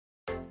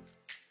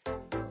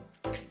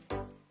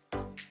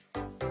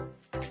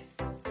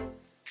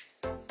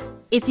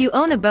If you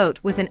own a boat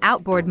with an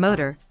outboard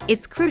motor,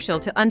 it's crucial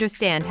to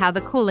understand how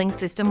the cooling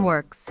system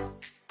works.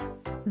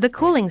 The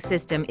cooling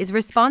system is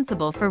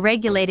responsible for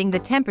regulating the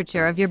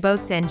temperature of your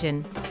boat's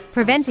engine,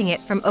 preventing it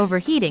from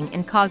overheating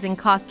and causing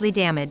costly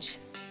damage.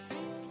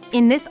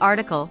 In this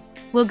article,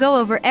 we'll go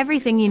over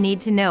everything you need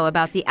to know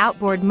about the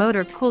outboard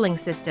motor cooling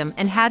system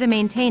and how to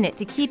maintain it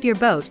to keep your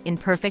boat in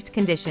perfect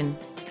condition.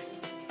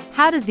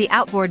 How does the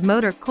outboard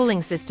motor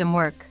cooling system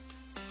work?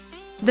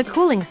 The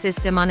cooling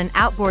system on an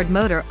outboard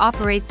motor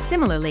operates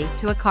similarly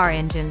to a car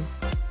engine.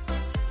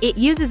 It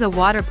uses a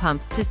water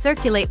pump to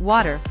circulate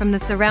water from the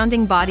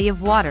surrounding body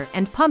of water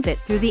and pump it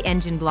through the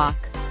engine block.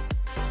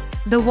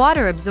 The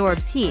water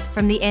absorbs heat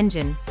from the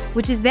engine,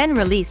 which is then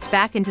released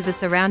back into the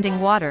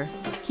surrounding water,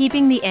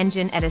 keeping the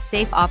engine at a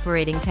safe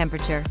operating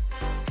temperature.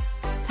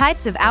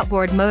 Types of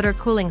outboard motor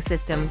cooling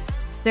systems.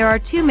 There are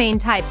two main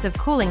types of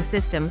cooling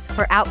systems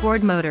for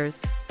outboard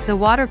motors: the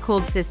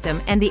water-cooled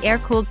system and the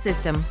air-cooled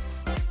system.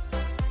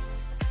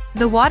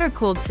 The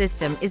water-cooled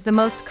system is the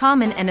most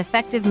common and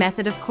effective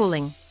method of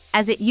cooling,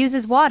 as it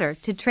uses water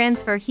to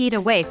transfer heat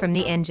away from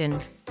the engine.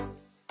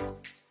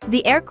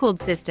 The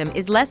air-cooled system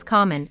is less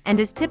common and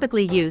is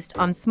typically used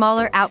on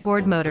smaller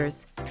outboard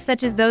motors,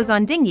 such as those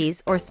on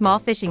dinghies or small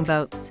fishing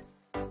boats.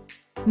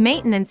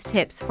 Maintenance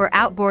tips for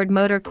outboard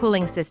motor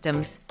cooling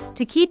systems.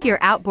 To keep your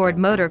outboard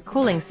motor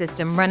cooling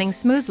system running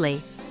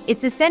smoothly,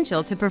 it's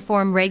essential to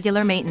perform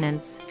regular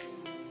maintenance.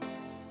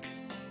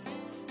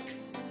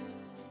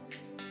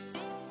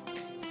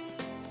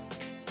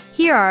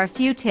 Here are a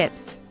few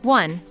tips.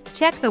 1.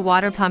 Check the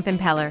water pump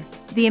impeller.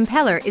 The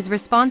impeller is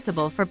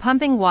responsible for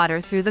pumping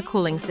water through the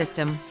cooling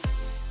system.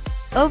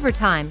 Over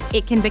time,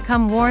 it can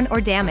become worn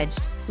or damaged,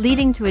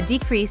 leading to a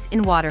decrease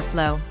in water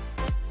flow.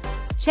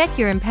 Check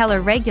your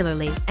impeller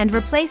regularly and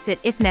replace it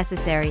if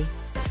necessary.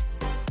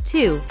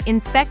 2.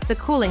 Inspect the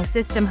cooling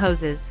system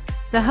hoses.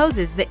 The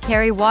hoses that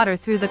carry water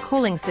through the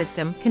cooling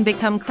system can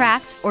become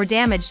cracked or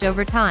damaged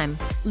over time,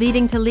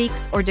 leading to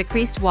leaks or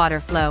decreased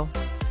water flow.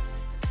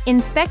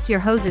 Inspect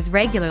your hoses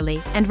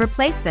regularly and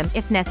replace them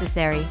if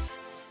necessary.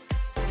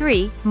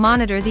 3.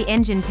 Monitor the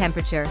engine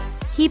temperature.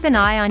 Keep an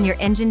eye on your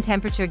engine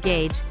temperature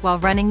gauge while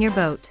running your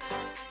boat.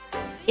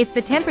 If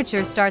the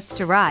temperature starts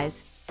to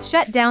rise,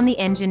 shut down the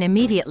engine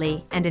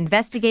immediately and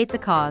investigate the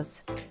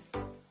cause.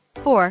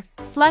 4.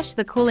 Flush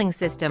the cooling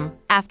system.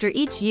 After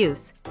each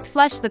use,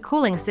 flush the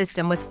cooling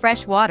system with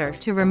fresh water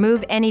to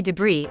remove any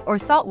debris or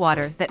salt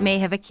water that may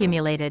have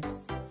accumulated.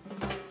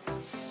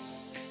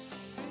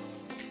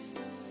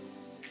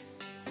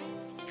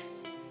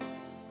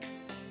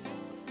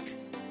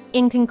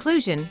 In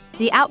conclusion,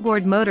 the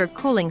outboard motor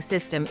cooling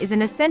system is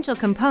an essential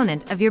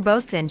component of your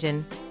boat's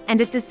engine,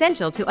 and it's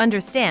essential to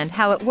understand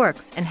how it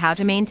works and how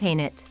to maintain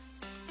it.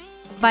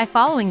 By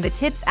following the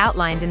tips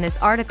outlined in this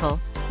article,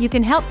 you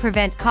can help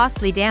prevent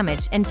costly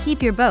damage and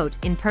keep your boat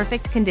in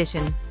perfect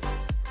condition.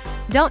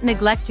 Don't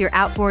neglect your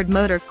outboard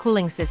motor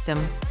cooling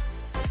system.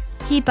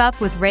 Keep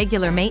up with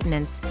regular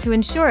maintenance to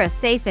ensure a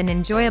safe and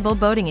enjoyable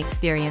boating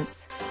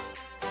experience.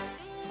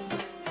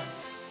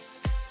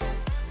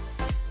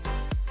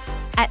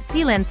 At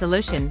Sealand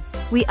Solution,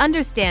 we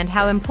understand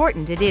how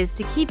important it is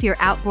to keep your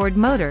outboard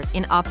motor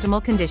in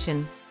optimal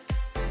condition.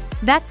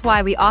 That's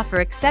why we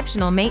offer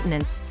exceptional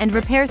maintenance and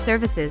repair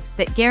services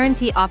that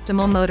guarantee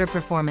optimal motor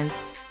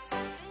performance.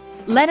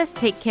 Let us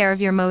take care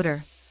of your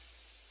motor.